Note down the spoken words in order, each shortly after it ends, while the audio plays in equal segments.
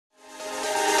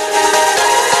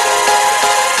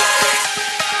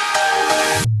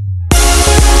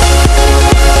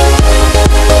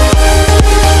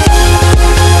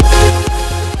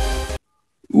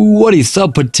What is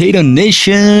up, Potato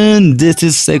Nation? This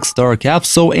is 6-Star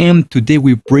Capsule, and today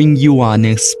we bring you on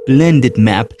a splendid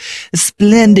map, a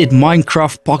splendid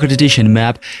Minecraft Pocket Edition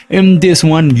map. And this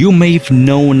one, you may have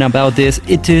known about this.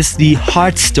 It is the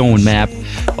Hearthstone map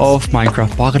of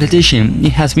Minecraft Pocket Edition.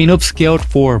 It has been upscaled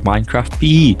for Minecraft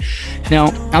PE. Now,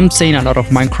 I'm saying a lot of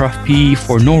Minecraft PE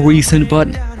for no reason, but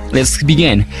let's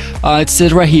begin. It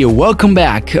says right here, welcome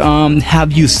back.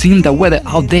 Have you seen the weather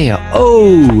out there?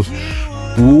 Oh,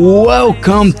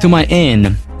 welcome to my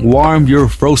inn. Warm your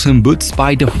frozen boots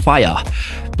by the fire.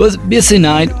 But busy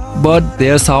night, but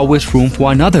there's always room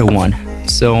for another one.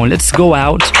 So let's go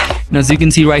out. And as you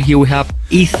can see right here, we have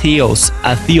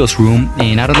Atheo's room,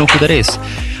 and I don't know who that is.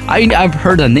 I've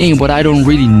heard the name, but I don't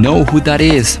really know who that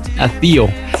is.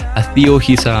 Atheo,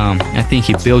 he's I think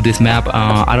he built this map.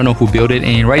 I don't know who built it.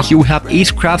 And right here we have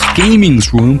Acecraft's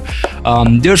Gaming's room.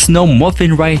 There's no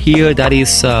muffin right here. That is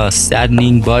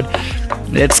saddening, but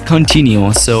let's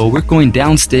continue. So we're going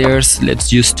downstairs. Let's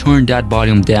just turn that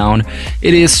volume down.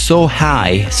 It is so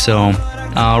high. So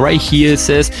right here it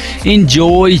says,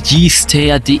 enjoy G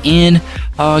stay at the inn.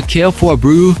 Care for a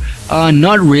brew?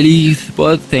 Not really,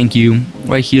 but thank you.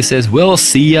 Right here says, we'll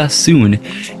see ya soon.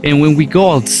 And when we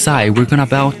go outside, we're gonna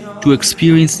about to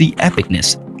experience the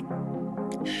epicness.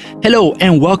 Hello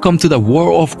and welcome to the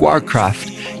World of Warcraft.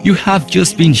 You have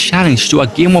just been challenged to a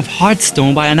game of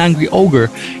Hearthstone by an angry ogre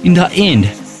in the end.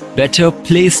 Better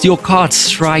place your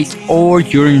cards right, or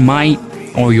your night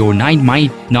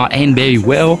might not end very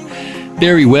well.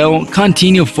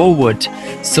 Continue forward.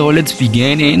 So let's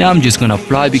begin, and I'm just gonna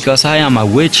fly because I am a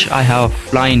witch. I have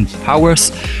flying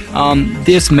powers.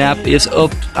 This map is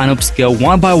an upscale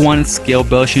 1x1 scale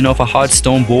version of a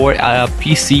Hearthstone board, a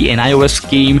PC and iOS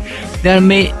game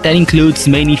that includes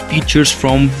many features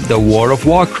from the World of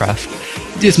Warcraft.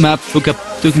 This map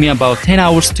took me about 10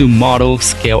 hours to model,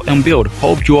 scale and build.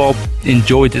 Hope you all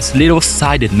enjoyed this little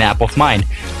sided map of mine.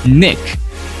 Nick.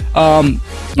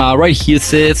 Right here it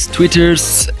says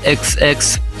Twitter's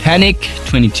XX Panic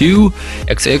 22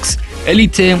 XX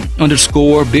Elite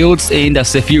 _ builds and the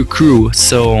Zephyr crew.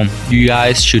 So you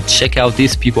guys should check out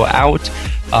these people out.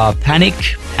 Panic.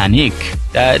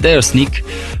 There's Nick.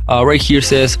 Right here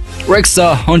says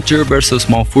Rexa Hunter versus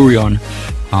Malfurion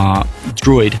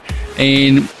Druid.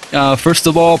 And first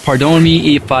of all, pardon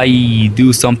me if I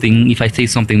say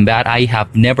something bad. I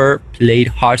have never played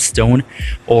Hearthstone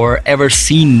or ever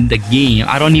seen the game.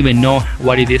 I don't even know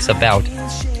what it is about.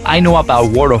 I know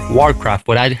about World of Warcraft,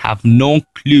 but I have no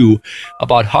clue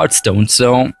about Hearthstone.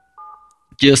 So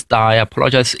I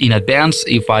apologize in advance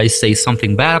if I say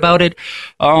something bad about it.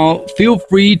 Feel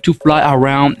free to fly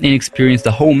around and experience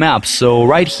the whole map. So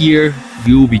right here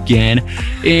you begin,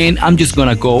 and I'm just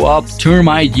gonna go up, turn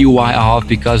my UI off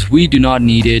because we do not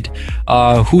need it.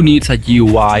 Who needs a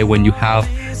UI when you have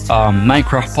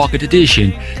Minecraft Pocket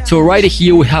Edition? So right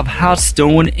here we have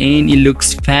Hearthstone, and it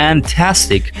looks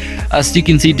fantastic. As you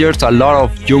can see, there's a lot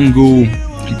of jungle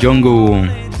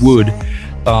wood.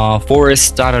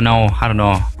 Forest, I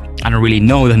don't really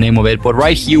know the name of it, but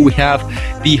right here we have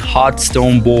the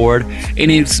Hearthstone board, and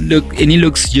it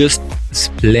looks just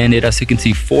splendid. As you can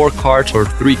see, 4 cards or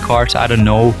 3 cards, I don't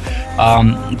know.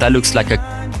 That looks like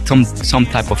some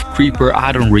type of creeper.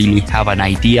 I don't really have an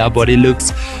idea, but it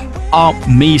looks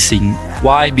amazing.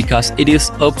 Why? Because it is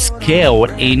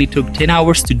upscaled, and it took 10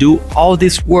 hours to do all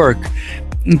this work.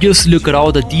 Just look at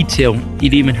all the detail.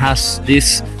 It even has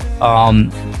this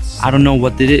I don't know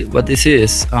what this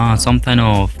is. Some kind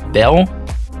of bell.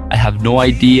 I have no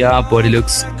idea, but it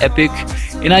looks epic,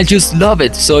 and I just love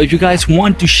it. So if you guys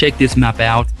want to check this map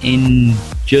out and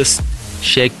just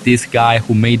check this guy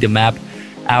who made the map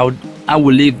out, I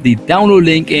will leave the download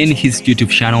link in his YouTube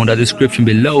channel in the description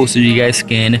below, so you guys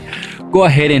can go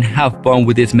ahead and have fun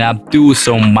with this map, do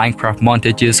some Minecraft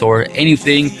montages or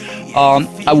anything.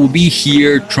 I will be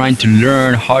here trying to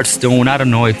learn Hearthstone. I don't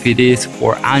know if it is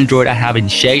for Android, I haven't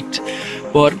checked,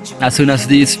 but as soon as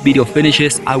this video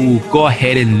finishes, I will go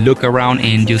ahead and look around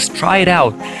and just try it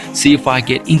out, see if I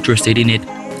get interested in it.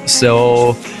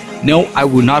 So no, I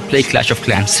will not play Clash of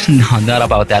Clans. No, not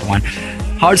about that one.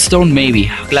 Hearthstone maybe,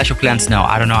 Clash of Clans no,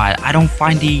 I don't know. I don't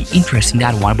find the interest in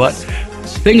that one. But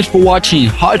thanks for watching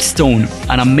Hearthstone,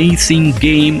 an amazing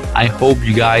game. I hope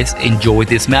you guys enjoyed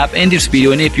this map and this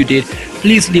video, and if you did,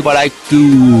 please leave a like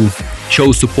to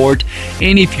show support.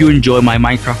 And if you enjoy my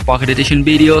Minecraft Pocket Edition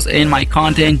videos and my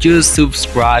content, just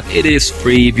subscribe. It is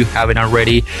free if you haven't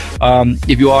already.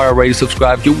 If you are already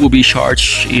subscribed, you will be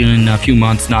charged in a few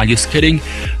months. Not just kidding.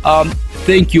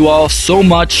 Thank you all so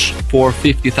much for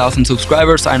 50,000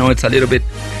 subscribers. I know it's a little bit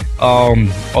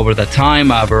over the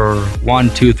time, over 1,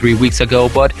 2, 3 weeks ago,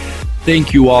 but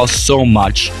Thank you all so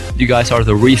much. You guys are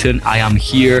the reason I am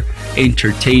here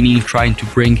entertaining, trying to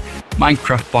bring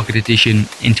Minecraft Pocket Edition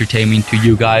entertainment to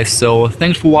you guys. So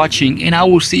thanks for watching, and I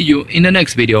will see you in the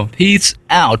next video. Peace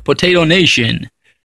out, Potato Nation.